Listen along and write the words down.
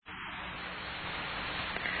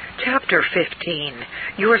Chapter 15.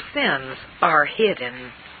 Your sins are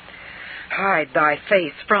hidden. Hide thy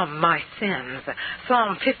face from my sins.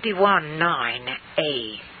 Psalm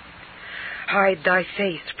 51:9a. Hide thy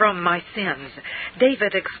face from my sins.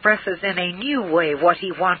 David expresses in a new way what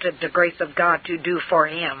he wanted the grace of God to do for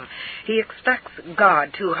him. He expects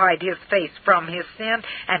God to hide his face from his sin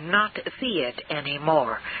and not see it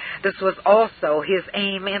anymore. This was also his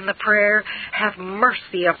aim in the prayer, "Have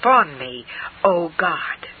mercy upon me, O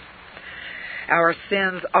God." Our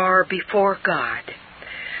sins are before God.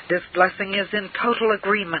 This blessing is in total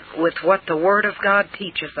agreement with what the Word of God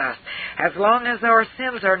teaches us. As long as our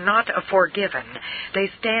sins are not forgiven, they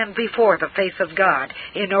stand before the face of God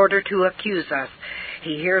in order to accuse us.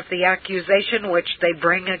 He hears the accusation which they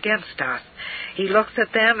bring against us. He looks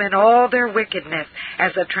at them in all their wickedness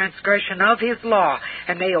as a transgression of His law,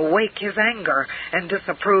 and they awake His anger and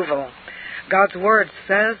disapproval. God's Word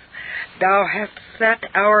says, "Thou hast set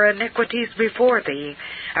our iniquities before thee,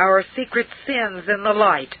 our secret sins in the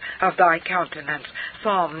light of thy countenance."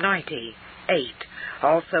 Psalm 98.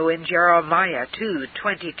 Also in Jeremiah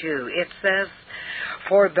 2:22 it says,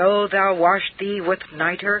 "For though thou wash thee with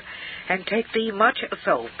nitre, and take thee much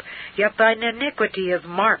soap, yet thine iniquity is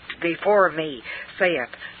marked before me, saith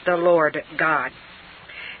the Lord God."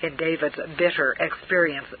 In David's bitter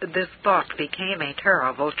experience, this thought became a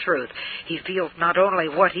terrible truth. He feels not only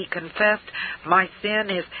what he confessed, "My sin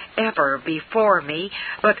is ever before me,"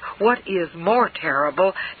 but what is more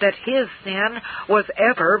terrible, that his sin was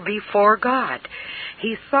ever before God.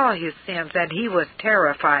 He saw his sins and he was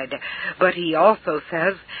terrified, but he also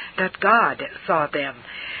says that God saw them.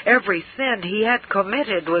 Every sin he had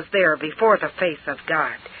committed was there before the face of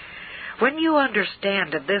God. When you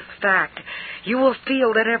understand this fact, you will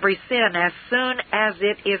feel that every sin, as soon as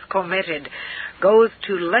it is committed, goes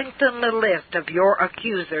to lengthen the list of your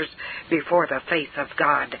accusers before the face of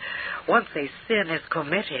God. Once a sin is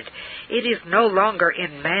committed, it is no longer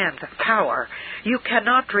in man's power. You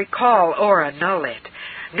cannot recall or annul it.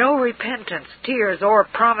 No repentance, tears, or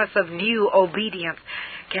promise of new obedience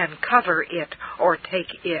can cover it or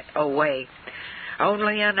take it away.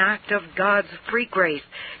 Only an act of God's free grace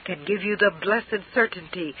can give you the blessed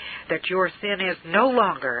certainty that your sin is no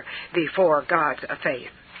longer before God's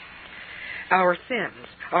face. Our sins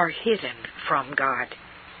are hidden from God.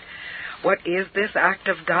 What is this act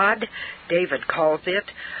of God? David calls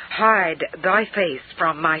it, "Hide thy face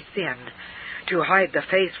from my sin." To hide the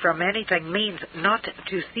face from anything means not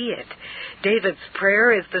to see it. David's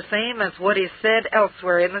prayer is the same as what is said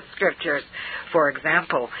elsewhere in the Scriptures. For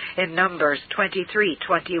example, in Numbers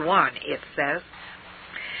 23:21 it says,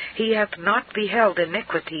 "He hath not beheld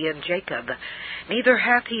iniquity in Jacob, neither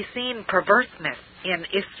hath he seen perverseness in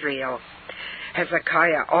Israel."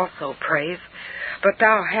 Hezekiah also prays, "But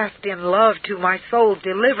thou hast in love to my soul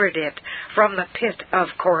delivered it from the pit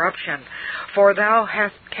of corruption, for thou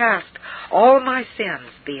hast cast all my sins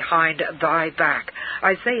behind thy back."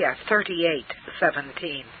 Isaiah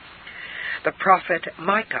 38:17. The prophet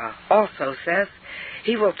Micah also says,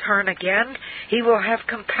 "He will turn again, he will have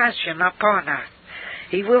compassion upon us.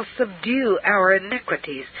 He will subdue our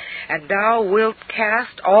iniquities, and thou wilt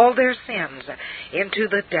cast all their sins into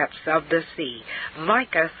the depths of the sea."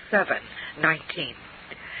 Micah 7:19.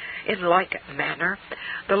 In like manner,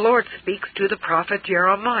 the Lord speaks to the prophet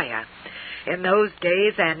Jeremiah. "In those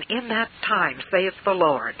days and in that time, saith the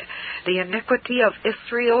Lord, the iniquity of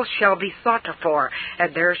Israel shall be sought for,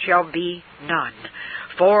 and there shall be none.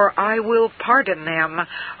 For I will pardon them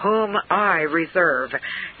whom I reserve."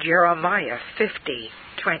 Jeremiah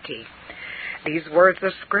 50:20. These words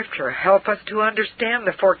of Scripture help us to understand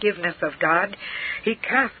the forgiveness of God. He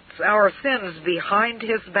casts our sins behind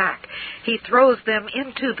His back. He throws them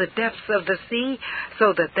into the depths of the sea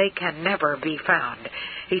so that they can never be found.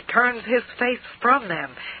 He turns His face from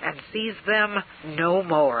them and sees them no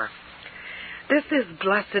more. This is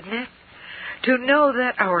blessedness, to know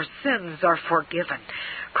that our sins are forgiven.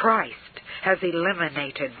 Christ has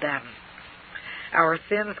eliminated them. Our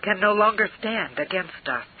sins can no longer stand against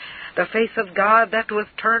us. The face of God that was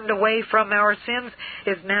turned away from our sins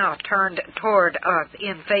is now turned toward us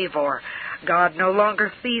in favor. God no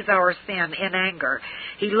longer sees our sin in anger.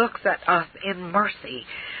 He looks at us in mercy.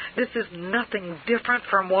 This is nothing different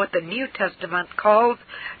from what the New Testament calls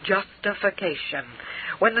justification.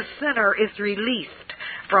 When the sinner is released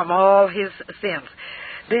from all his sins,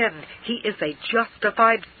 then he is a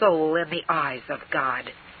justified soul in the eyes of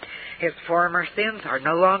God. His former sins are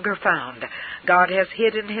no longer found. God has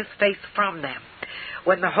hidden His face from them.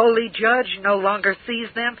 When the holy judge no longer sees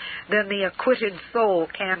them, then the acquitted soul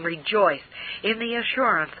can rejoice in the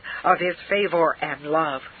assurance of His favor and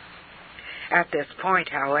love. At this point,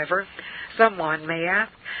 however, someone may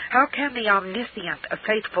ask, how can the omniscient,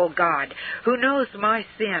 faithful God, who knows my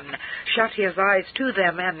sin, shut his eyes to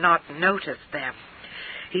them and not notice them?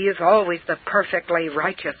 He is always the perfectly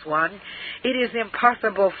righteous one. It is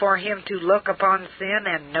impossible for him to look upon sin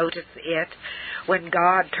and notice it. When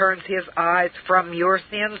God turns his eyes from your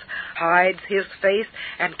sins, hides his face,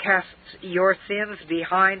 and casts your sins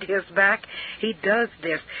behind his back, he does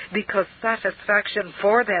this because satisfaction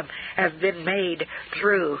for them has been made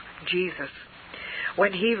through Jesus.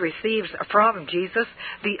 When he receives from Jesus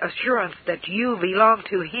the assurance that you belong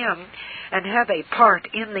to him and have a part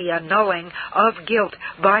in the annulling of guilt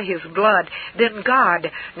by his blood, then God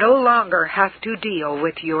no longer has to deal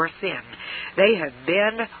with your sin. They have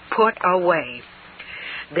been put away.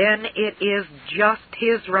 Then it is just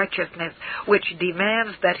his righteousness which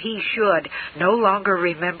demands that he should no longer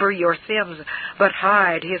remember your sins, but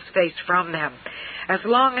hide his face from them. As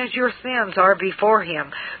long as your sins are before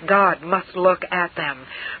him, God must look at them.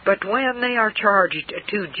 But when they are charged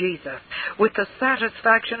to Jesus, with the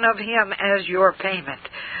satisfaction of him as your payment,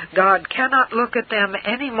 God cannot look at them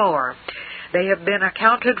any more. They have been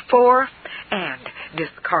accounted for and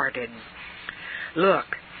discarded. Look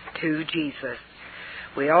to Jesus.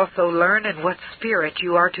 We also learn in what spirit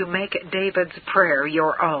you are to make David's prayer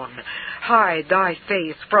your own. Hide thy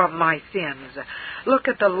face from my sins. Look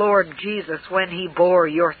at the Lord Jesus when he bore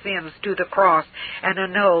your sins to the cross and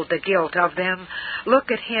annulled the guilt of them.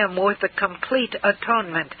 Look at him with the complete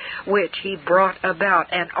atonement which he brought about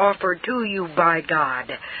and offered to you by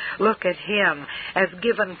God. Look at him as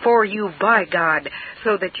given for you by God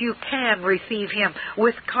so that you can receive him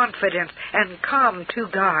with confidence and come to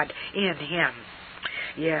God in him.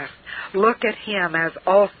 Yes, look at him as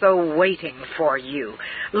also waiting for you.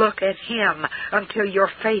 Look at him until your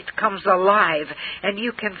faith comes alive and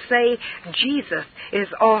you can say, Jesus is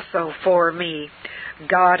also for me.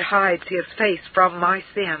 God hides his face from my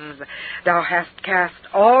sins. Thou hast cast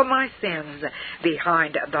all my sins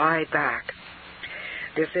behind thy back.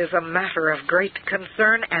 This is a matter of great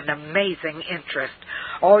concern and amazing interest.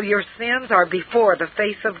 All your sins are before the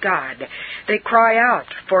face of God. They cry out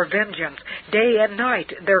for vengeance. Day and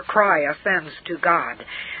night their cry ascends to God.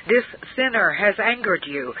 This sinner has angered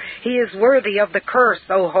you. He is worthy of the curse,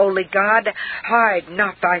 O holy God. Hide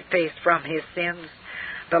not thy face from his sins.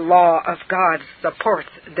 The law of God supports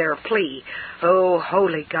their plea. O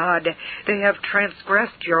holy God, they have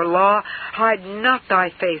transgressed your law. Hide not thy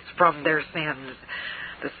face from their sins.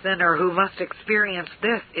 The sinner who must experience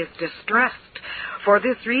this is distressed. For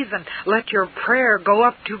this reason, let your prayer go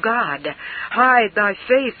up to God. Hide thy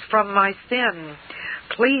face from my sin.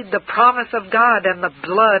 Plead the promise of God and the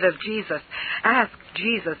blood of Jesus. Ask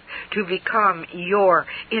Jesus to become your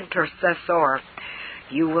intercessor.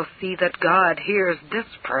 You will see that God hears this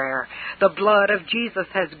prayer. The blood of Jesus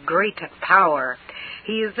has great power.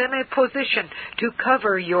 He is in a position to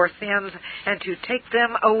cover your sins and to take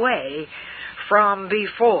them away from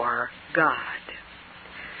before God.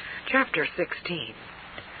 Chapter 16.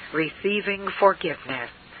 Receiving forgiveness.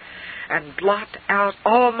 And blot out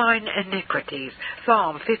all mine iniquities.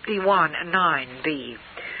 Psalm 51:9b.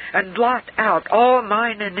 And blot out all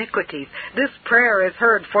mine iniquities. This prayer is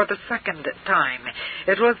heard for the second time.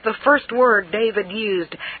 It was the first word David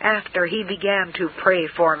used after he began to pray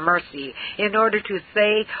for mercy in order to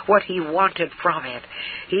say what he wanted from it.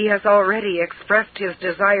 He has already expressed his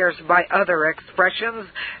desires by other expressions,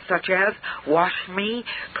 such as, wash me,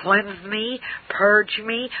 cleanse me, purge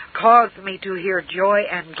me, cause me to hear joy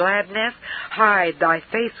and gladness, hide thy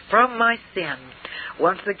face from my sin.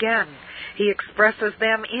 Once again, he expresses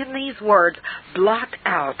them in these words, blot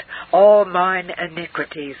out all mine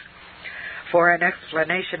iniquities. For an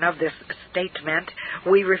explanation of this statement,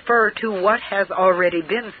 we refer to what has already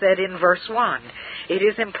been said in verse 1. It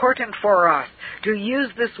is important for us to use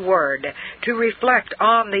this word to reflect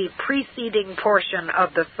on the preceding portion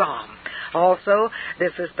of the psalm. Also,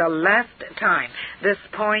 this is the last time this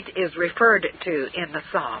point is referred to in the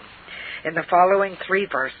psalm. In the following 3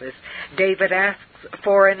 verses, David asks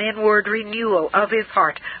for an inward renewal of his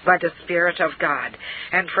heart by the Spirit of God.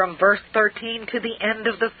 And from verse 13 to the end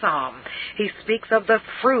of the psalm, he speaks of the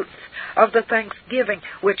fruits of the thanksgiving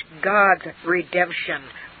which God's redemption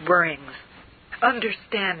brings.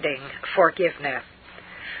 Understanding forgiveness.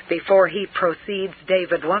 Before he proceeds,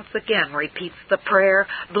 David once again repeats the prayer,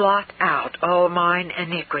 blot out all mine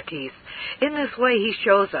iniquities. In this way he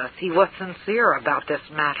shows us he was sincere about this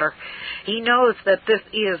matter. He knows that this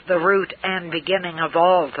is the root and beginning of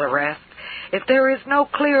all the rest. If there is no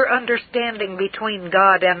clear understanding between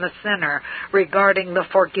God and the sinner regarding the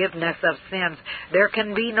forgiveness of sins, there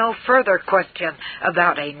can be no further question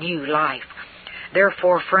about a new life.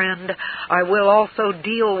 Therefore, friend, I will also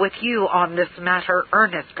deal with you on this matter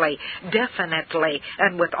earnestly, definitely,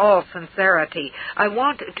 and with all sincerity. I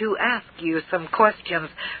want to ask you some questions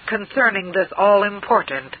concerning this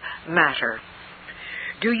all-important matter.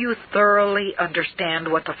 Do you thoroughly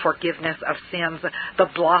understand what the forgiveness of sins, the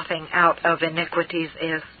blotting out of iniquities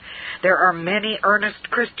is? There are many earnest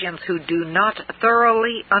Christians who do not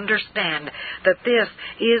thoroughly understand that this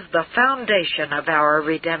is the foundation of our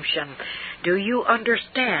redemption. Do you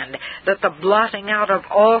understand that the blotting out of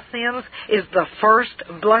all sins is the first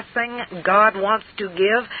blessing God wants to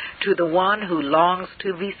give to the one who longs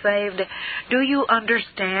to be saved? Do you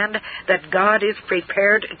understand that God is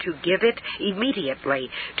prepared to give it immediately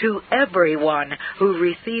to everyone who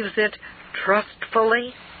receives it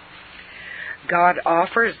trustfully? God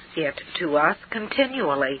offers it to us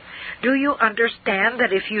continually. Do you understand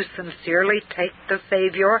that if you sincerely take the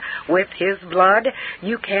Savior with His blood,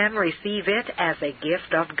 you can receive it as a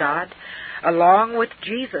gift of God? Along with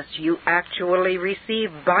Jesus, you actually receive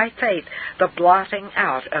by faith the blotting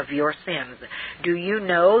out of your sins. Do you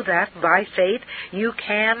know that by faith you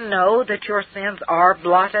can know that your sins are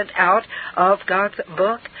blotted out of God's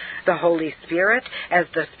book? The Holy Spirit, as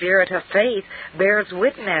the Spirit of faith, bears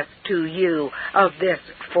witness to you of this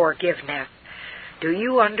forgiveness. Do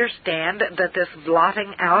you understand that this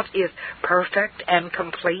blotting out is perfect and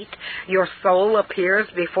complete? Your soul appears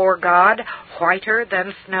before God whiter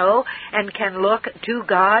than snow and can look to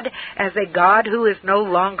God as a God who is no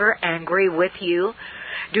longer angry with you.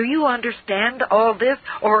 Do you understand all this,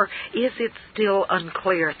 or is it still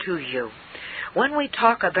unclear to you? When we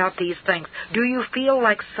talk about these things, do you feel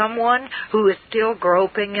like someone who is still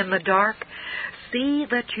groping in the dark? See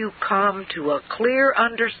that you come to a clear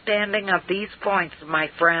understanding of these points, my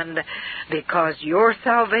friend, because your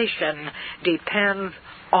salvation depends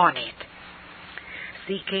on it.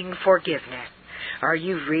 Seeking forgiveness. Are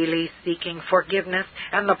you really seeking forgiveness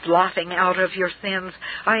and the blotting out of your sins?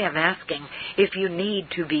 I am asking if you need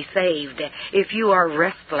to be saved, if you are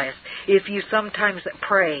restless, if you sometimes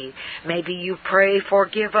pray. Maybe you pray,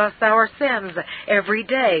 forgive us our sins every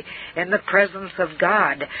day in the presence of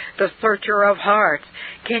God, the searcher of hearts.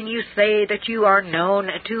 Can you say that you are known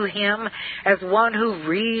to Him as one who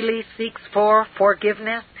really seeks for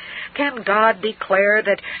forgiveness? Can God declare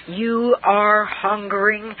that you are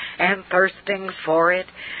hungering and thirsting for it?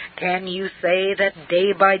 Can you say that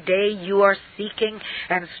day by day you are seeking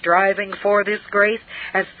and striving for this grace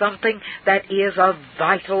as something that is of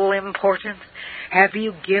vital importance? Have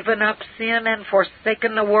you given up sin and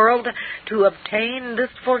forsaken the world to obtain this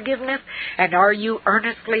forgiveness? And are you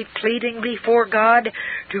earnestly pleading before God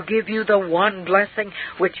to give you the one blessing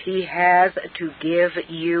which He has to give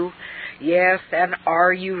you? Yes, and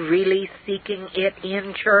are you really seeking it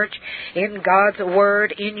in church, in God's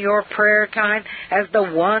Word, in your prayer time, as the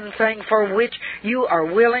one thing for which you are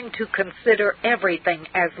willing to consider everything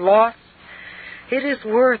as lost? It is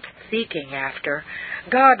worth seeking after.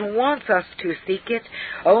 God wants us to seek it.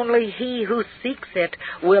 Only he who seeks it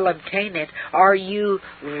will obtain it. Are you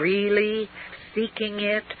really seeking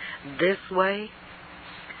it this way?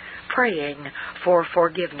 Praying for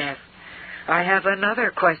forgiveness. I have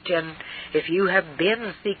another question. If you have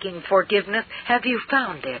been seeking forgiveness, have you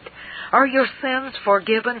found it? Are your sins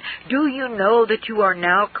forgiven? Do you know that you are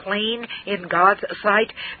now clean in God's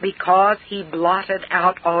sight because He blotted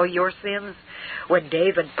out all your sins? When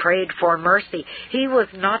David prayed for mercy, he was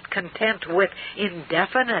not content with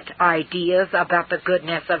indefinite ideas about the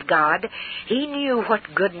goodness of God. He knew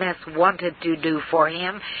what goodness wanted to do for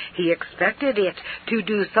him. He expected it to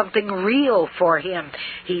do something real for him.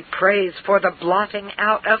 He prays for the blotting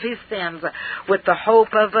out of his sins with the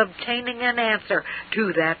hope of obtaining an answer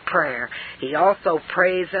to that prayer. He also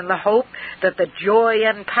prays in the hope that the joy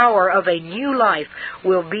and power of a new life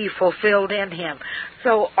will be fulfilled in him.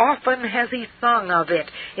 So often has he sung of it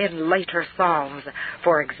in later psalms.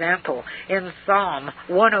 For example, in Psalm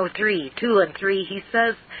 103, 2 and 3, he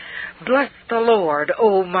says, "Bless the Lord,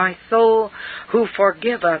 O my soul, who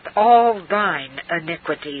forgiveth all thine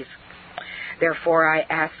iniquities." Therefore I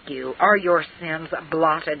ask you, are your sins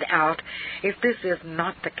blotted out? If this is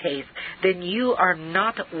not the case, then you are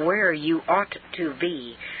not where you ought to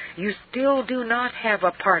be. You still do not have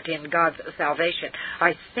a part in God's salvation.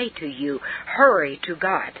 I say to you, hurry to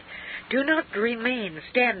God. Do not remain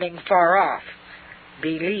standing far off.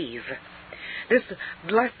 Believe. This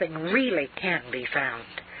blessing really can be found.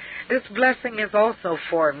 This blessing is also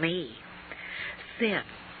for me. Sin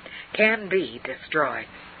can be destroyed.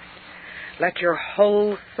 Let your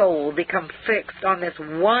whole soul become fixed on this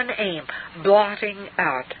one aim, blotting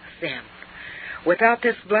out sin. Without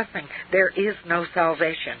this blessing, there is no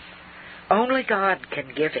salvation. Only God can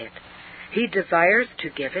give it. He desires to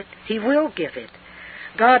give it. He will give it.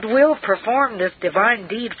 God will perform this divine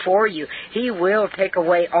deed for you. He will take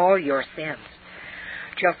away all your sins.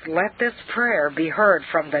 Just let this prayer be heard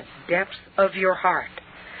from the depths of your heart.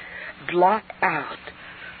 Blot out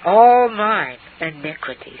all mine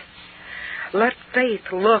iniquities. Let faith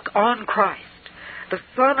look on Christ. The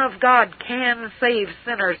Son of God can save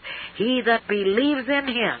sinners. He that believes in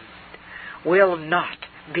Him will not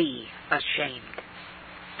be ashamed.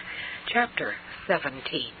 Chapter 17.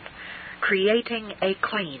 Creating a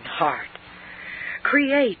clean heart.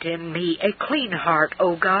 Create in me a clean heart,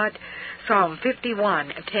 O God. Psalm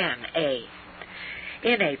 51:10a.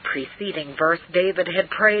 In a preceding verse, David had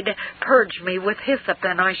prayed, "Purge me with hyssop,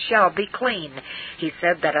 and I shall be clean." He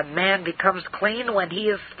said that a man becomes clean when he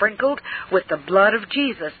is sprinkled with the blood of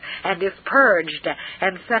Jesus and is purged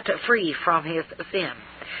and set free from his sin.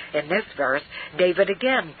 In this verse, David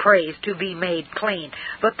again prays to be made clean,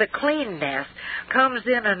 but the cleanness comes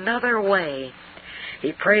in another way.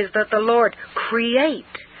 He prays that the Lord create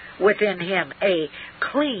within him a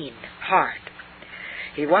clean heart.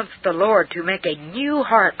 He wants the Lord to make a new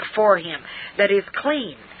heart for him that is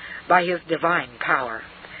clean by His divine power.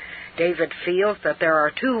 David feels that there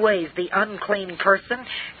are two ways the unclean person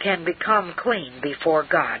can become clean before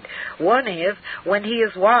God. One is when he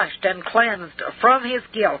is washed and cleansed from his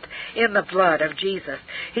guilt in the blood of Jesus.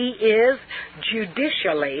 He is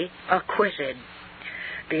judicially acquitted.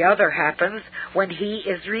 The other happens when he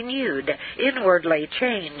is renewed, inwardly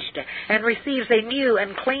changed, and receives a new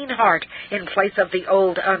and clean heart in place of the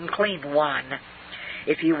old unclean one.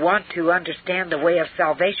 If you want to understand the way of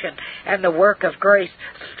salvation and the work of grace,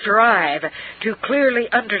 strive to clearly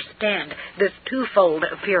understand this twofold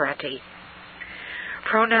purity.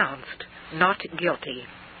 Pronounced not guilty.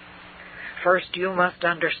 First, you must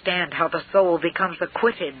understand how the soul becomes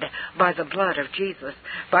acquitted by the blood of Jesus.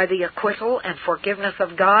 By the acquittal and forgiveness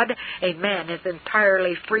of God, a man is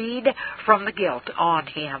entirely freed from the guilt on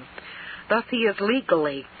him. Thus he is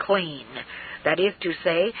legally clean. That is to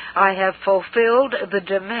say, I have fulfilled the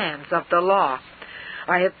demands of the law.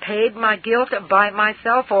 I have paid my guilt by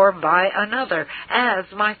myself or by another as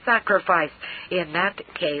my sacrifice. In that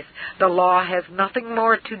case, the law has nothing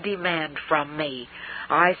more to demand from me.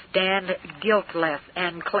 I stand guiltless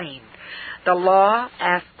and clean. The law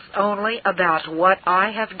asks only about what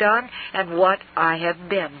I have done and what I have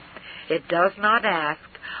been. It does not ask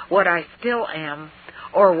what I still am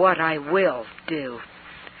or what I will do.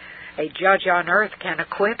 A judge on earth can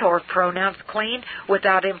acquit or pronounce clean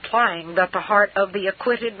without implying that the heart of the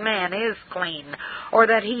acquitted man is clean, or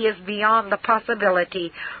that he is beyond the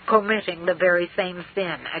possibility committing the very same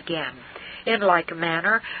sin again. In like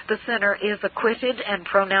manner, the sinner is acquitted and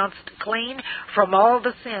pronounced clean from all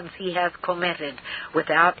the sins he has committed,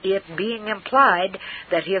 without it being implied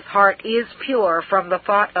that his heart is pure from the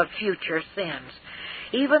thought of future sins.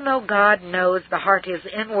 Even though God knows the heart is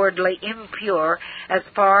inwardly impure as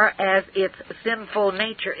far as its sinful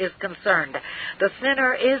nature is concerned, the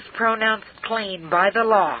sinner is pronounced clean by the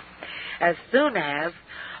law as soon as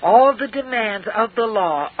all the demands of the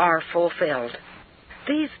law are fulfilled.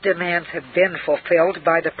 These demands have been fulfilled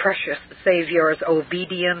by the precious Savior's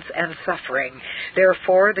obedience and suffering.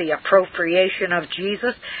 Therefore, the appropriation of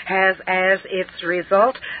Jesus has as its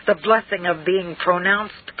result the blessing of being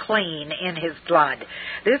pronounced clean in His blood.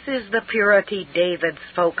 This is the purity David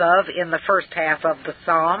spoke of in the first half of the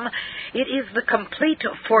psalm. It is the complete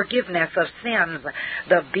forgiveness of sins,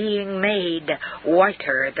 the being made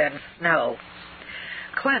whiter than snow.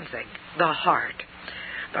 Cleansing the heart.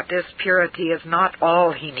 But this purity is not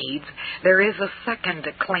all he needs. There is a second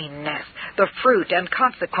cleanness, the fruit and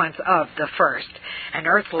consequence of the first. An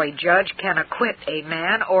earthly judge can acquit a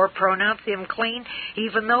man or pronounce him clean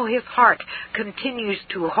even though his heart continues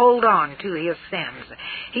to hold on to his sins.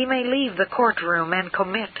 He may leave the courtroom and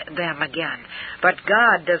commit them again. But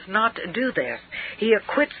God does not do this. He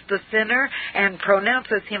acquits the sinner and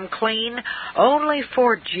pronounces him clean only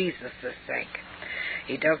for Jesus' sake.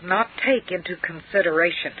 He does not take into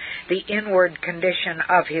consideration the inward condition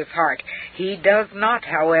of his heart. He does not,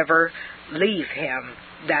 however, leave him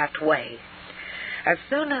that way. As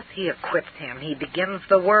soon as he acquits him, he begins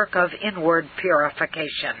the work of inward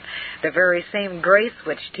purification. The very same grace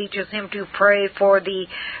which teaches him to pray for the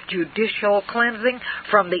judicial cleansing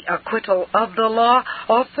from the acquittal of the law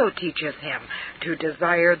also teaches him to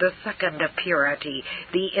desire the second purity,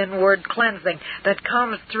 the inward cleansing that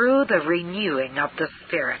comes through the renewing of the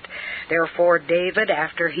Spirit. Therefore, David,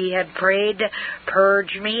 after he had prayed,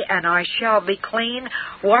 "Purge me, and I shall be clean.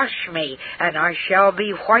 Wash me, and I shall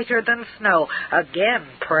be whiter than snow," again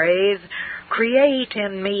prays, create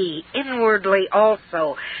in me inwardly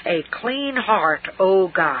also a clean heart, O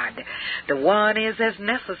God. The one is as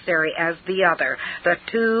necessary as the other. The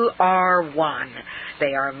two are one.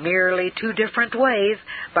 They are merely two different ways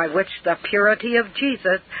by which the purity of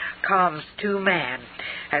Jesus comes to man.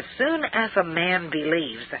 As soon as a man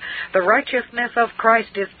believes, the righteousness of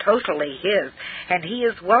Christ is totally his, and he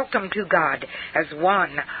is welcome to God as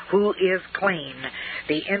one who is clean.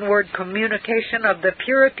 The inward communication of the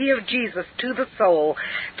purity of Jesus to the soul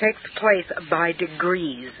takes place by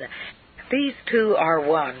degrees. These two are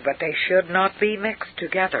one, but they should not be mixed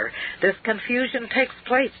together. This confusion takes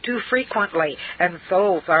place too frequently, and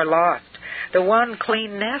souls are lost. The one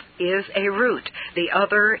cleanness is a root, the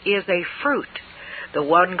other is a fruit. The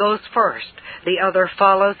one goes first, the other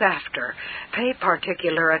follows after. Pay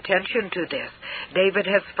particular attention to this. David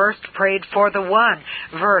has first prayed for the one,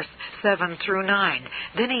 verse 7 through 9.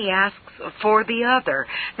 Then he asks for the other.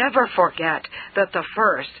 Never forget that the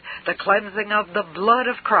first, the cleansing of the blood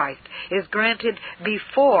of Christ, is granted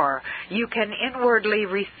before you can inwardly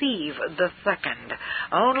receive the second.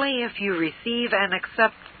 Only if you receive and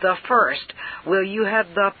accept the first will you have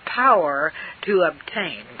the power to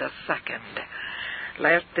obtain the second.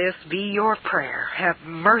 Let this be your prayer. Have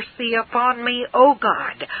mercy upon me, O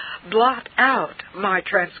God. Blot out my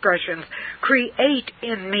transgressions. Create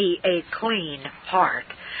in me a clean heart.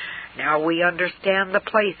 Now we understand the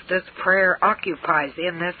place this prayer occupies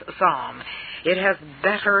in this psalm. It has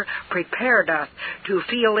better prepared us to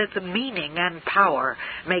feel its meaning and power.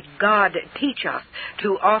 May God teach us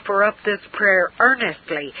to offer up this prayer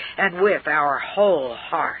earnestly and with our whole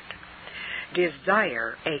heart.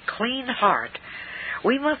 Desire a clean heart.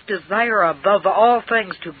 We must desire above all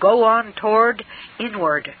things to go on toward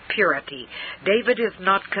inward purity. David is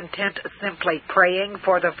not content simply praying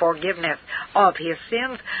for the forgiveness of his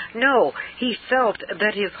sins. No, he felt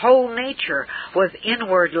that his whole nature was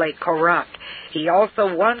inwardly corrupt. He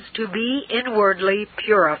also wants to be inwardly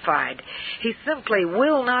purified. He simply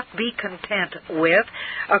will not be content with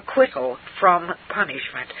acquittal from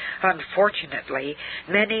punishment. Unfortunately,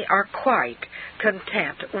 many are quite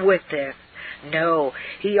content with this. No,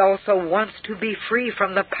 he also wants to be free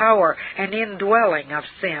from the power and indwelling of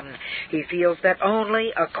sin. He feels that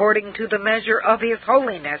only according to the measure of his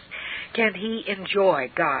holiness can he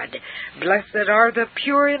enjoy God. Blessed are the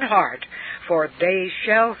pure in heart, for they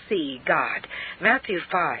shall see God. Matthew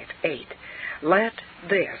 5:8. Let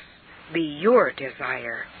this be your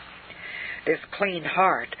desire. This clean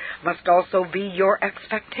heart must also be your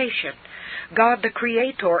expectation. God the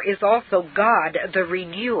Creator is also God the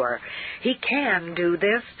Renewer. He can do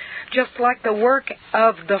this, just like the work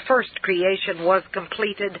of the first creation was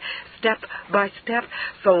completed step by step,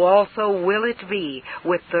 so also will it be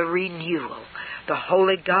with the renewal. The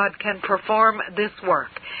Holy God can perform this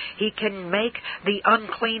work. He can make the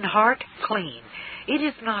unclean heart clean. It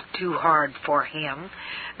is not too hard for Him.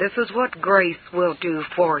 This is what grace will do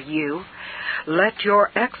for you. Let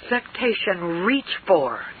your expectation reach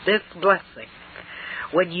for this blessing.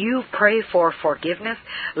 When you pray for forgiveness,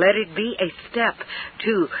 let it be a step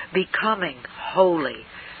to becoming holy.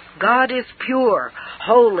 God is pure,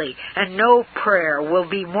 holy, and no prayer will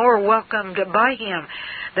be more welcomed by Him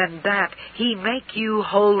than that He make you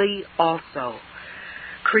holy also.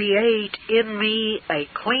 Create in me a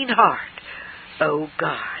clean heart, O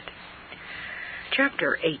God.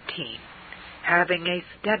 Chapter 18. Having a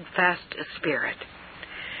steadfast spirit,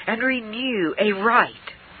 and renew a right,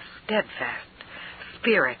 steadfast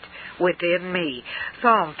spirit within me.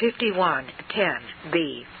 Psalm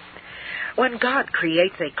 51:10b. When God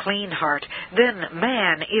creates a clean heart, then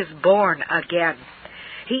man is born again.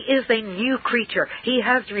 He is a new creature. He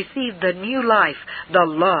has received the new life, the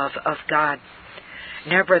love of God.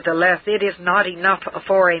 Nevertheless, it is not enough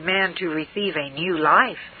for a man to receive a new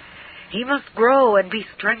life. He must grow and be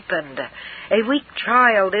strengthened. A weak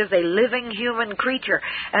child is a living human creature,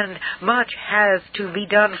 and much has to be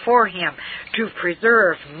done for him to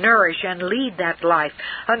preserve, nourish, and lead that life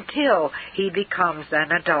until he becomes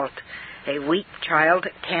an adult. A weak child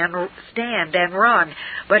can stand and run,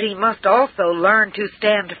 but he must also learn to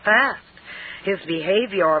stand fast. His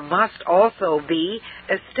behavior must also be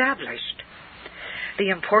established. The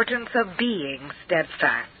importance of being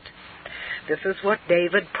steadfast. This is what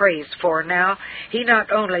David prays for now. He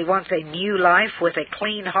not only wants a new life with a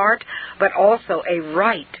clean heart, but also a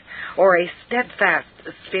right or a steadfast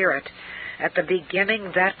spirit. At the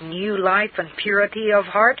beginning, that new life and purity of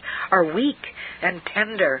heart are weak and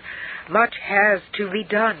tender. Much has to be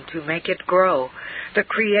done to make it grow. The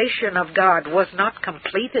creation of God was not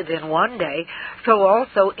completed in one day, so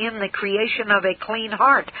also in the creation of a clean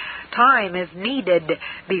heart, time is needed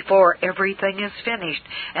before everything is finished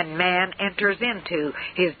and man enters into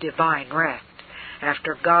his divine rest.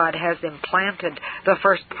 After God has implanted the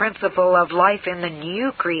first principle of life in the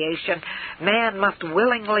new creation, man must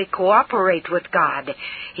willingly cooperate with God.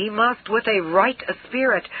 He must, with a right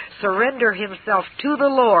spirit, surrender himself to the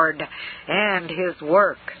Lord and His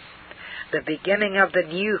work. The beginning of the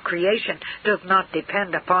new creation does not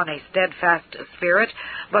depend upon a steadfast spirit,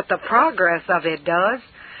 but the progress of it does.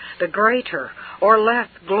 The greater or less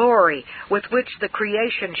glory with which the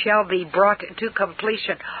creation shall be brought to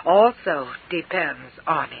completion also depends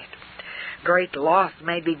on it. Great loss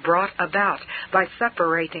may be brought about by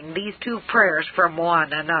separating these two prayers from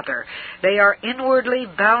one another. They are inwardly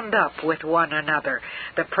bound up with one another.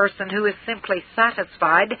 The person who is simply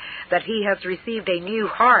satisfied that he has received a new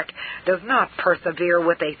heart does not persevere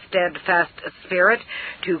with a steadfast spirit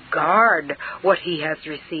to guard what he has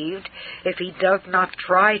received. If he does not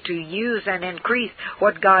try to use and increase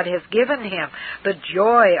what God has given him, the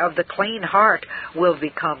joy of the clean heart will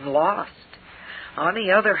become lost. On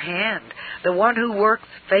the other hand, the one who works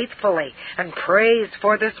faithfully and prays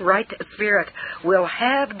for this right spirit will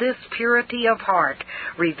have this purity of heart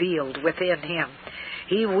revealed within him.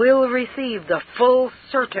 He will receive the full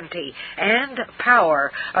certainty and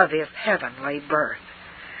power of his heavenly birth.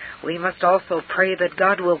 We must also pray that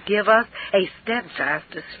God will give us a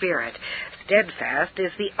steadfast spirit. Steadfast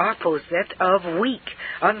is the opposite of weak,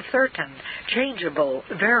 uncertain, changeable,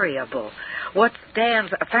 variable. What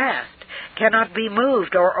stands fast cannot be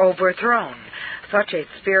moved or overthrown. Such a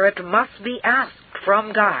spirit must be asked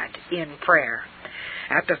from God in prayer.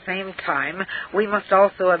 At the same time, we must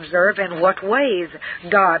also observe in what ways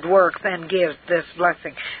God works and gives this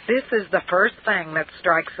blessing. This is the first thing that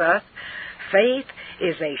strikes us. Faith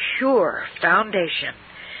is a sure foundation.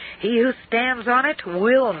 He who stands on it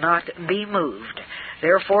will not be moved.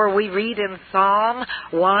 Therefore we read in Psalm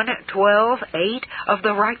 112:8 of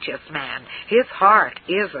the righteous man, his heart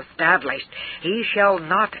is established. He shall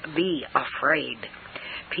not be afraid.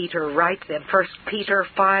 Peter writes in 1 Peter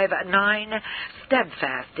 5:9,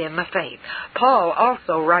 steadfast in the faith. Paul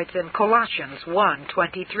also writes in Colossians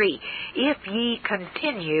 1:23, if ye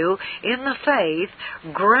continue in the faith,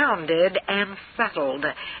 grounded and settled,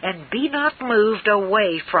 and be not moved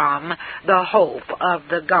away from the hope of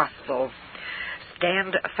the gospel.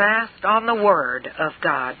 Stand fast on the word of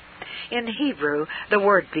God. In Hebrew, the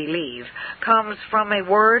word believe comes from a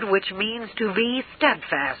word which means to be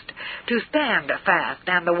steadfast, to stand fast,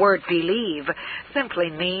 and the word believe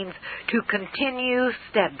simply means to continue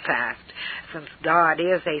steadfast. Since God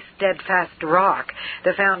is a steadfast rock,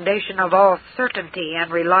 the foundation of all certainty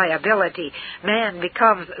and reliability, man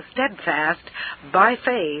becomes steadfast by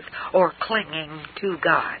faith or clinging to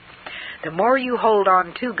God. The more you hold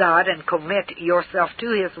on to God and commit yourself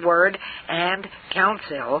to His Word and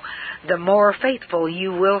counsel, the more faithful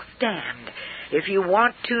you will stand. If you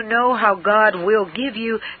want to know how God will give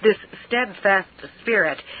you this steadfast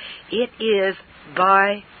spirit, it is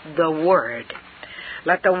by the Word.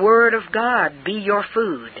 Let the Word of God be your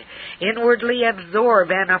food. Inwardly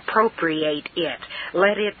absorb and appropriate it.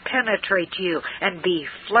 Let it penetrate you and be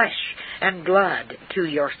flesh and blood to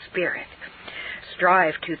your spirit.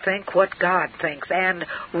 Strive to think what God thinks and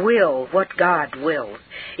will what God wills.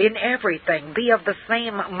 In everything, be of the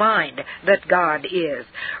same mind that God is.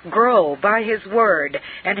 Grow by His Word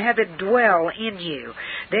and have it dwell in you.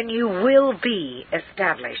 Then you will be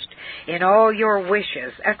established. In all your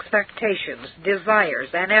wishes, expectations, desires,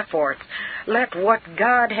 and efforts, let what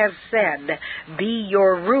God has said be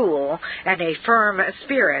your rule, and a firm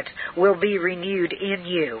spirit will be renewed in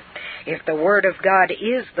you. If the Word of God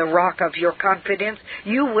is the rock of your confidence,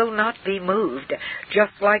 you will not be moved,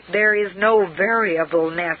 just like there is no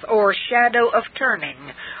variableness or shadow of turning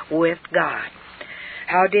with God.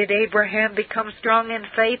 How did Abraham become strong in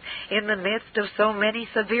faith in the midst of so many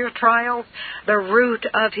severe trials? The root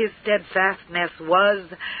of his steadfastness was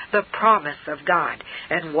the promise of God.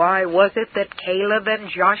 And why was it that Caleb and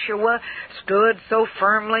Joshua stood so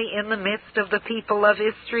firmly in the midst of the people of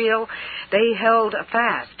Israel? They held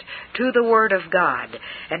fast to the Word of God.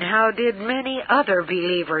 And how did many other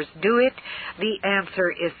believers do it? The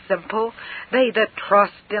answer is simple. They that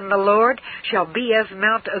trust in the Lord shall be as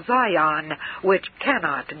Mount Zion, which cannot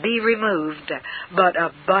be removed, but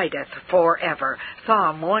abideth forever.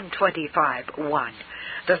 Psalm 125:1.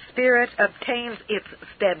 The Spirit obtains its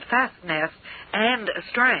steadfastness and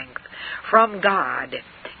strength from God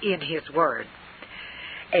in His Word.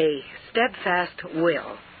 A steadfast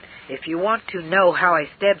will. If you want to know how a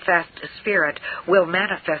steadfast spirit will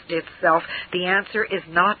manifest itself, the answer is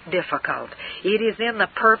not difficult. It is in the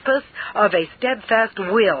purpose of a steadfast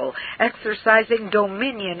will, exercising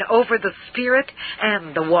dominion over the spirit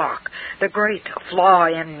and the walk. The great flaw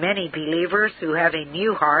in many believers who have a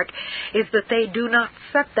new heart is that they do not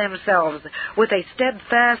set themselves with a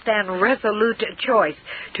steadfast and resolute choice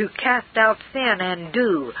to cast out sin and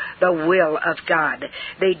do the will of God.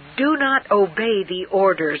 They do not obey the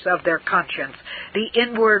orders of their conscience, the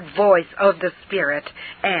inward voice of the Spirit,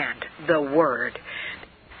 and the Word.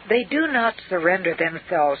 They do not surrender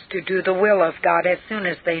themselves to do the will of God as soon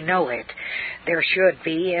as they know it. There should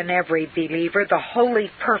be in every believer the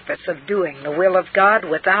holy purpose of doing the will of God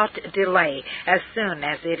without delay as soon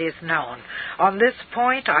as it is known. On this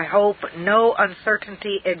point, I hope no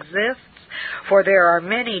uncertainty exists, for there are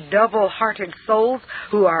many double-hearted souls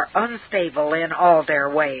who are unstable in all their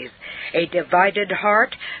ways. A divided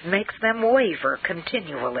heart makes them waver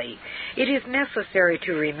continually. It is necessary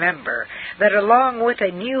to remember that along with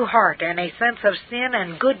a new heart and a sense of sin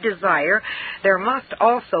and good desire, there must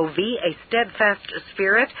also be a steadfast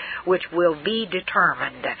spirit which will be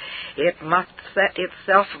determined. It must set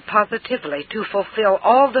itself positively to fulfill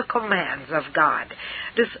all the commands of God.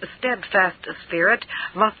 This steadfast spirit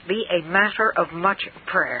must be a matter of much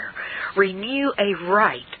prayer. Renew a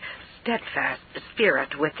right, steadfast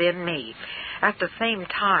spirit within me. At the same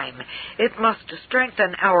time, it must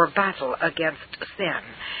strengthen our battle against sin.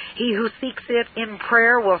 He who seeks it in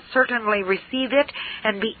prayer will certainly receive it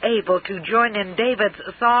and be able to join in David's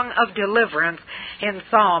song of deliverance in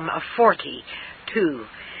Psalm 42.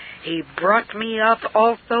 He brought me up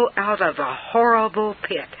also out of a horrible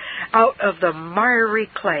pit, out of the miry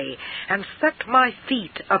clay, and set my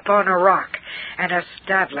feet upon a rock, and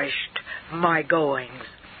established my goings.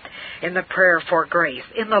 In the prayer for grace,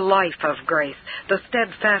 in the life of grace, the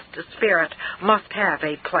steadfast spirit must have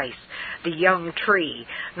a place. The young tree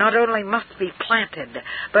not only must be planted,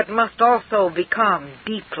 but must also become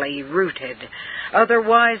deeply rooted.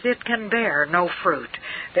 Otherwise it can bear no fruit.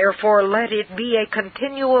 Therefore let it be a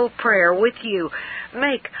continual prayer with you.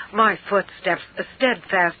 Make my footsteps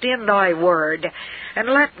steadfast in thy word, and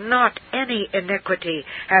let not any iniquity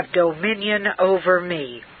have dominion over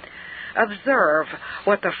me. Observe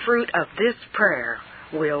what the fruit of this prayer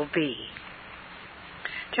will be.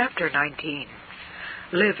 Chapter 19.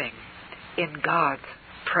 Living in God's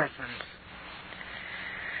presence.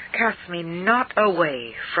 Cast me not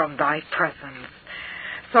away from thy presence.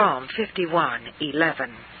 Psalm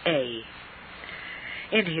 51:11a.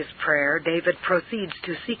 In his prayer, David proceeds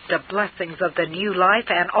to seek the blessings of the new life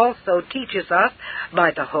and also teaches us,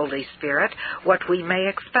 by the Holy Spirit, what we may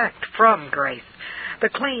expect from grace. The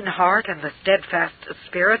clean heart and the steadfast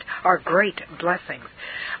spirit are great blessings.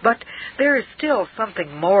 But there is still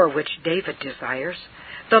something more which David desires,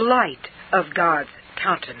 the light of God's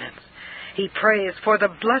countenance. He prays for the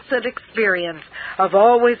blessed experience of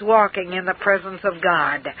always walking in the presence of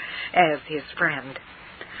God as his friend.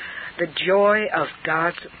 The joy of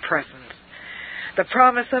God's presence. The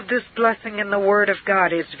promise of this blessing in the Word of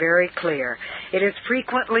God is very clear. It is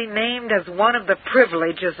frequently named as one of the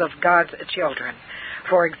privileges of God's children.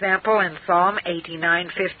 For example, in Psalm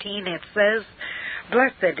 89:15 it says,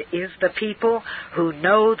 "Blessed is the people who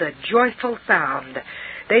know the joyful sound.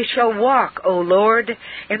 They shall walk, O Lord,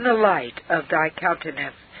 in the light of thy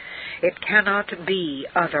countenance." It cannot be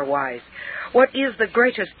otherwise. What is the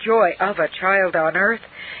greatest joy of a child on earth?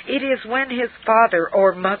 It is when his father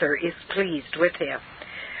or mother is pleased with him.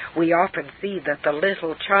 We often see that the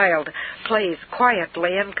little child plays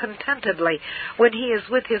quietly and contentedly when he is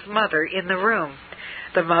with his mother in the room.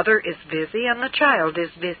 The mother is busy and the child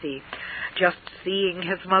is busy. Just seeing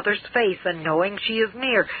his mother's face and knowing she is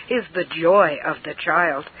near is the joy of the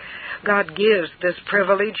child. God gives this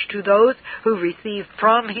privilege to those who receive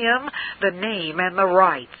from him the name and the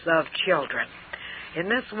rights of children. In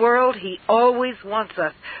this world, he always wants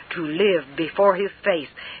us to live before his face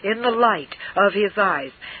in the light of his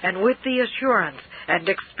eyes and with the assurance and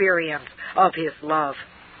experience of his love.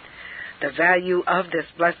 The value of this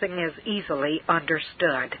blessing is easily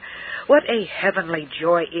understood. What a heavenly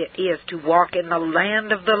joy it is to walk in the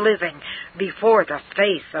land of the living before the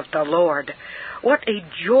face of the Lord. What a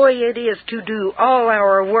joy it is to do all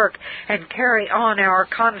our work and carry on our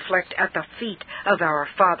conflict at the feet of our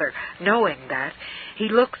Father, knowing that He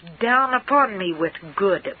looks down upon me with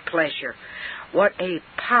good pleasure. What a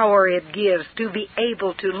power it gives to be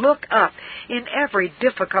able to look up in every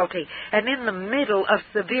difficulty and in the middle of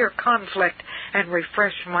severe conflict and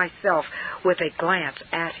refresh myself with a glance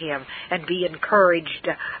at Him and be encouraged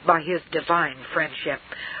by His divine friendship.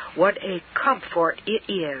 What a comfort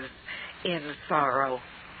it is in sorrow.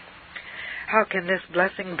 How can this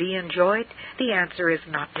blessing be enjoyed? The answer is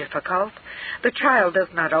not difficult. The child does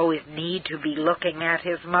not always need to be looking at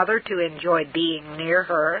his mother to enjoy being near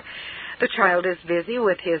her. The child is busy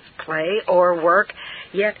with his play or work,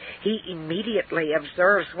 yet he immediately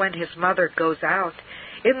observes when his mother goes out.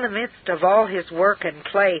 In the midst of all his work and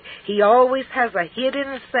play, he always has a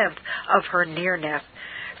hidden sense of her nearness.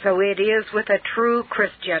 So it is with a true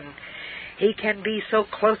Christian. He can be so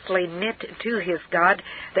closely knit to his God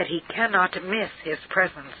that he cannot miss His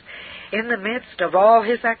presence. In the midst of all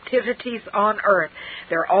his activities on earth,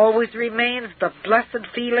 there always remains the blessed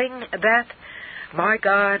feeling that my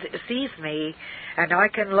God sees me and I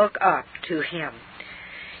can look up to Him.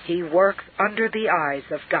 He works under the eyes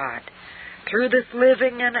of God. Through this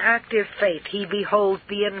living and active faith, he beholds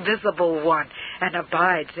the invisible one and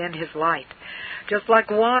abides in His light. Just like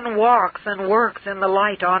one walks and works in the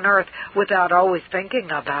light on earth without always thinking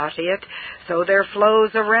about it, so there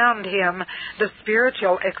flows around him the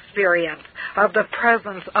spiritual experience of the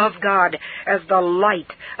presence of God as the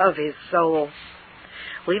light of his soul.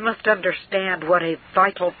 We must understand what a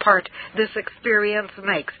vital part this experience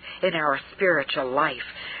makes in our spiritual life.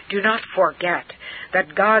 Do not forget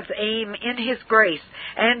that God's aim in His grace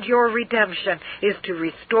and your redemption is to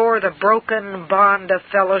restore the broken bond of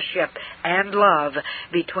fellowship and love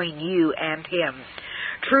between you and Him.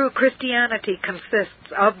 True Christianity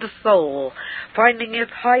consists of the soul finding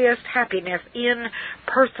its highest happiness in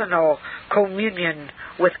personal communion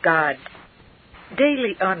with God.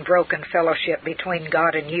 Daily unbroken fellowship between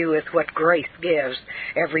God and you is what grace gives.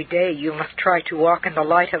 Every day you must try to walk in the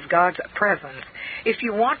light of God's presence. If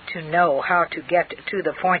you want to know how to get to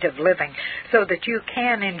the point of living so that you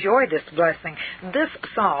can enjoy this blessing, this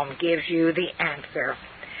psalm gives you the answer.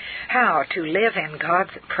 How to live in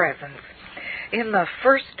God's presence. In the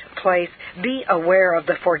first place, be aware of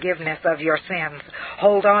the forgiveness of your sins.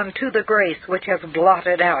 Hold on to the grace which has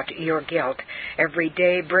blotted out your guilt. Every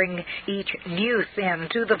day bring each new sin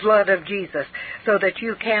to the blood of Jesus so that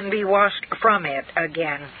you can be washed from it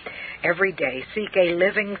again. Every day seek a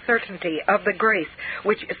living certainty of the grace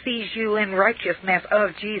which sees you in righteousness of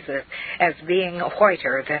Jesus as being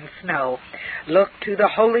whiter than snow. Look to the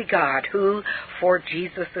holy God who, for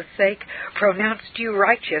Jesus' sake, pronounced you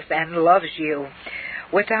righteous and loves you.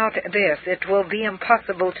 Without this, it will be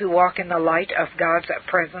impossible to walk in the light of God's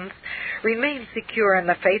presence. Remain secure in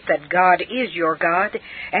the faith that God is your God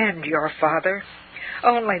and your Father.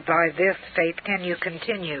 Only by this faith can you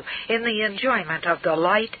continue in the enjoyment of the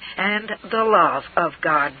light and the love of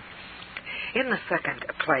God. In the second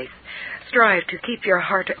place, strive to keep your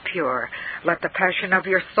heart pure. Let the passion of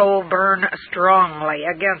your soul burn strongly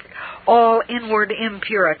against all inward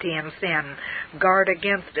impurity and sin. Guard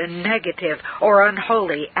against negative or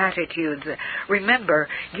unholy attitudes. Remember,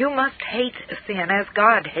 you must hate sin as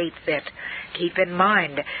God hates it. Keep in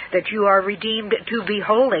mind that you are redeemed to be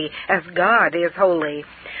holy as God is holy.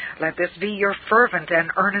 Let this be your fervent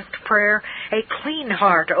and earnest prayer. A clean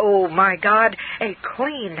heart, oh my God, a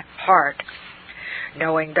clean heart.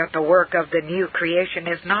 Knowing that the work of the new creation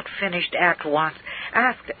is not finished at once,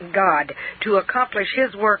 ask God to accomplish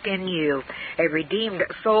His work in you. A redeemed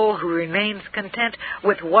soul who remains content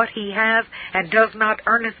with what he has and does not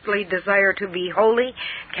earnestly desire to be holy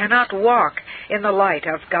cannot walk in the light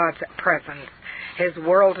of God's presence. His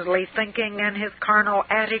worldly thinking and his carnal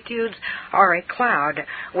attitudes are a cloud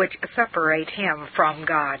which separate him from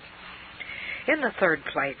God. In the third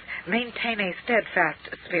place, maintain a steadfast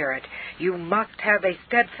spirit. You must have a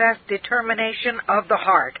steadfast determination of the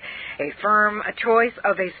heart, a firm choice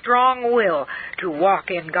of a strong will to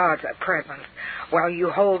walk in God's presence. While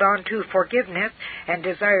you hold on to forgiveness and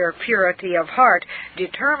desire purity of heart,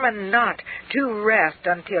 determine not to rest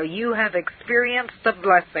until you have experienced the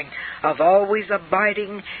blessing of always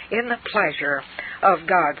abiding in the pleasure of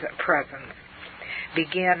God's presence.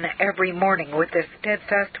 Begin every morning with this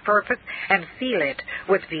steadfast purpose and seal it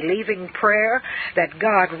with believing prayer that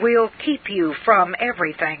God will keep you from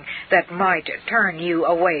everything that might turn you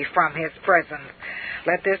away from His presence.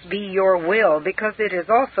 Let this be your will, because it is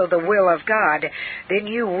also the will of God. Then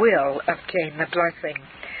you will obtain the blessing.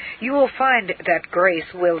 You will find that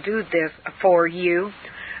grace will do this for you.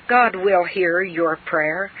 God will hear your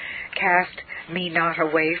prayer. Cast me not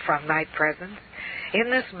away from thy presence. In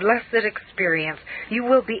this blessed experience, you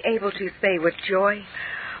will be able to say with joy,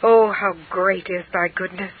 "Oh, how great is thy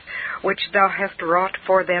goodness, which thou hast wrought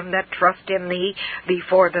for them that trust in thee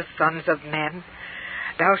before the sons of men.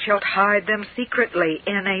 Thou shalt hide them secretly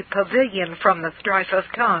in a pavilion from the strife of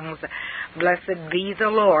tongues. Blessed be the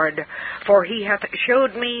Lord, for he hath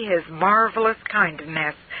showed me his marvelous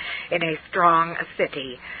kindness in a strong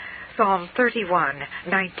city." Psalm 31,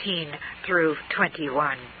 19 through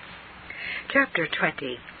 21. Chapter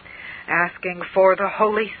 20. Asking for the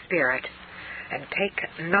Holy Spirit. "And take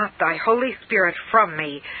not thy Holy Spirit from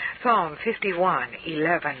me." Psalm 51,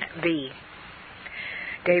 11b.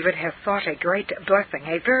 David has sought a great blessing,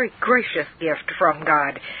 a very gracious gift from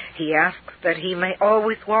God. He asks that he may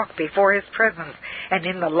always walk before his presence and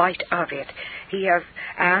in the light of it. He has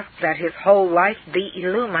asked that his whole life be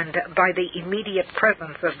illumined by the immediate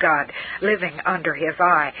presence of God, living under his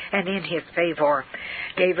eye and in his favor.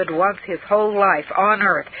 David wants his whole life on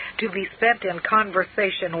earth to be spent in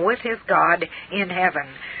conversation with his God in heaven.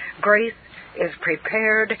 Grace is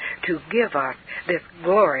prepared to give us this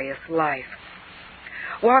glorious life.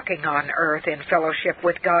 Walking on earth in fellowship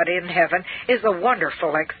with God in heaven is a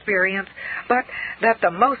wonderful experience, but that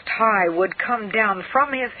the Most High would come down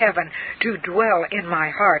from his heaven to dwell in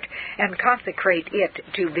my heart and consecrate it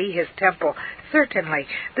to be his temple, certainly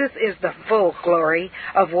this is the full glory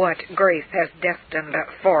of what grace has destined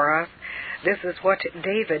for us. This is what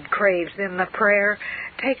David craves in the prayer,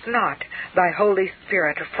 "Take not thy Holy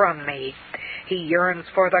Spirit from me." He yearns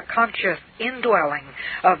for the conscious indwelling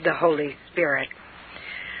of the Holy Spirit.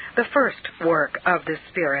 The first work of the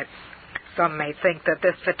Spirit. Some may think that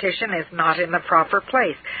this petition is not in the proper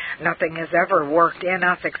place. Nothing is ever worked in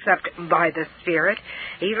us except by the Spirit.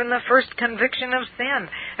 Even the first conviction of sin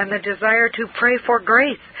and the desire to pray for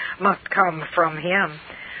grace must come from Him.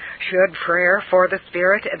 Should prayer for the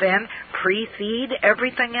Spirit then precede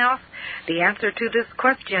everything else? The answer to this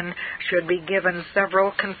question should be given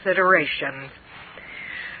several considerations.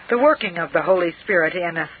 The working of the Holy Spirit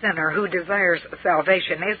in a sinner who desires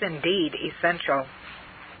salvation is indeed essential.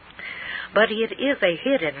 But it is a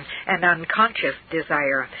hidden and unconscious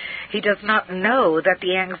desire. He does not know that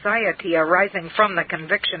the anxiety arising from the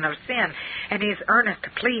conviction of sin and his earnest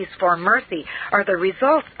pleas for mercy are the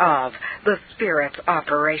results of the Spirit's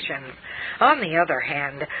operations. On the other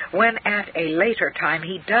hand, when at a later time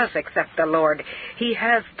he does accept the Lord, he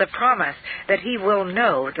has the promise that he will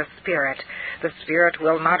know the Spirit. The Spirit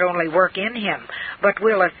will not only work in him, but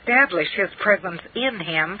will establish his presence in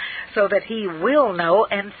him so that he will know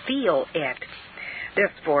and feel it.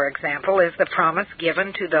 This, for example, is the promise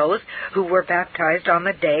given to those who were baptized on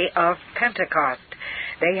the day of Pentecost.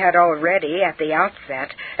 They had already, at the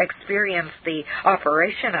outset, experienced the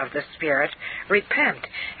operation of the Spirit. "Repent,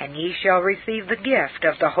 and ye shall receive the gift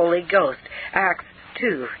of the Holy Ghost." Acts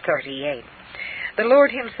 2:38. The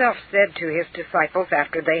Lord himself said to his disciples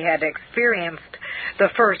after they had experienced the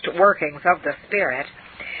first workings of the Spirit,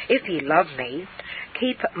 "If ye love me,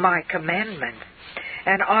 keep my commandments.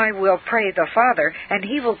 And I will pray the Father, and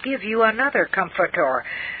he will give you another Comforter."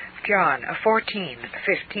 John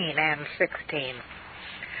 14:15 and 16.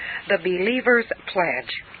 The believer's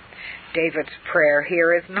pledge. David's prayer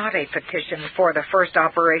here is not a petition for the first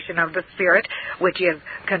operation of the Spirit, which is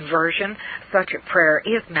conversion. Such a prayer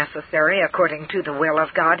is necessary according to the will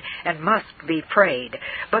of God and must be prayed.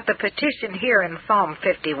 But the petition here in Psalm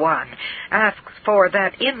 51 asks for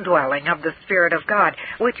that indwelling of the Spirit of God,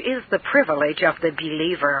 which is the privilege of the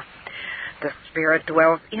believer. The Spirit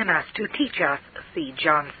dwells in us to teach us, see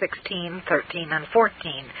John 16:13 and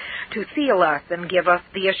 14, to seal us and give us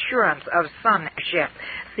the assurance of sonship,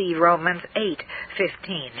 see Romans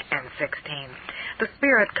 8:15 and 16. The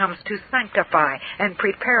Spirit comes to sanctify and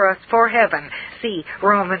prepare us for heaven, see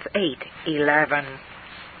Romans 8:11.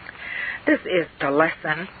 This is the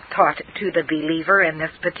lesson taught to the believer in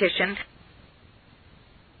this petition.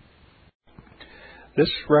 This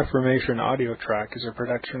Reformation audio track is a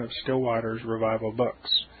production of Stillwater's Revival Books.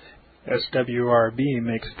 SWRB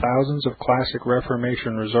makes thousands of classic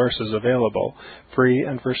Reformation resources available, free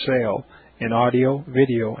and for sale, in audio,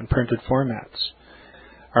 video, and printed formats.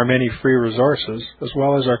 Our many free resources, as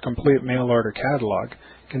well as our complete mail-order catalog,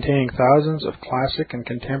 containing thousands of classic and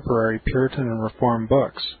contemporary Puritan and Reformed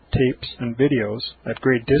books, tapes, and videos at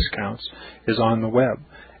great discounts, is on the web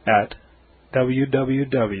at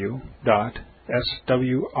www.swrb.com.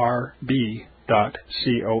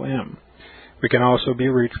 We can also be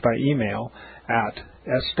reached by email at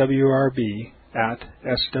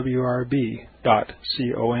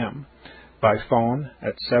swrb@swrb.com, by phone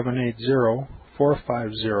at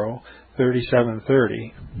 780-450-3700,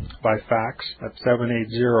 3730, by fax at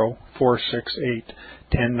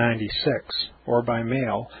 780-468-1096, or by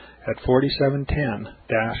mail at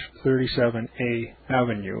 4710-37A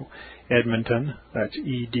Avenue, Edmonton, that's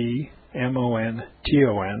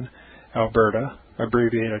Edmonton, Alberta,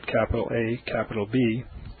 abbreviated capital A, capital B,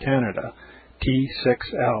 Canada,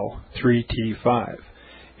 T6L3T5.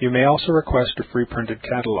 You may also request a free printed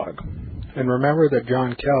catalog. And remember that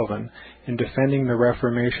John Calvin, in defending the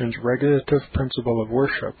Reformation's regulative principle of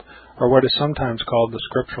worship, or what is sometimes called the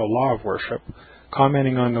scriptural law of worship,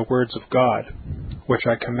 commenting on the words of God, which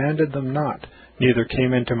I commanded them not, neither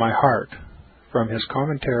came into my heart, from his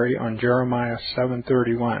commentary on Jeremiah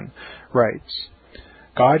 7:31, writes,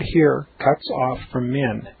 God here cuts off from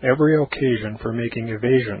men every occasion for making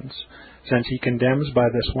evasions, since he condemns by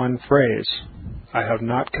this one phrase, I have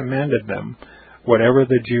not commanded them, whatever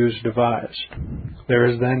the Jews devised. There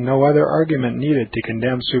is then no other argument needed to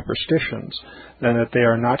condemn superstitions than that they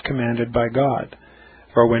are not commanded by God.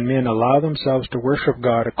 For when men allow themselves to worship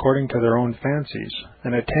God according to their own fancies,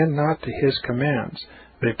 and attend not to his commands,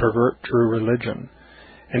 they pervert true religion.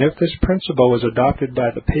 And if this principle was adopted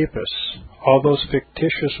by the Papists, all those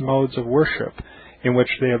fictitious modes of worship in which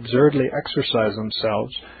they absurdly exercise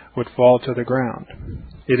themselves would fall to the ground.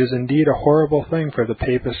 It is indeed a horrible thing for the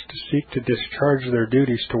Papists to seek to discharge their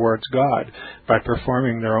duties towards God by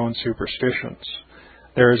performing their own superstitions.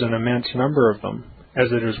 There is an immense number of them,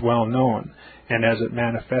 as it is well known, and as it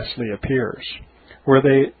manifestly appears. Were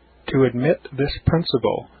they to admit this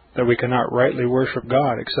principle, that we cannot rightly worship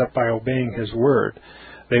God except by obeying his word,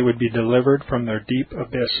 they would be delivered from their deep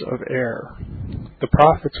abyss of error. The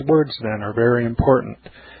prophet's words, then, are very important,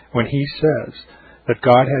 when he says that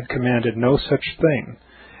God had commanded no such thing,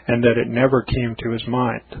 and that it never came to his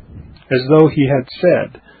mind, as though he had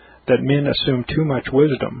said that men assume too much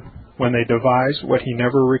wisdom when they devise what he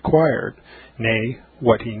never required, nay,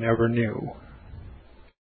 what he never knew.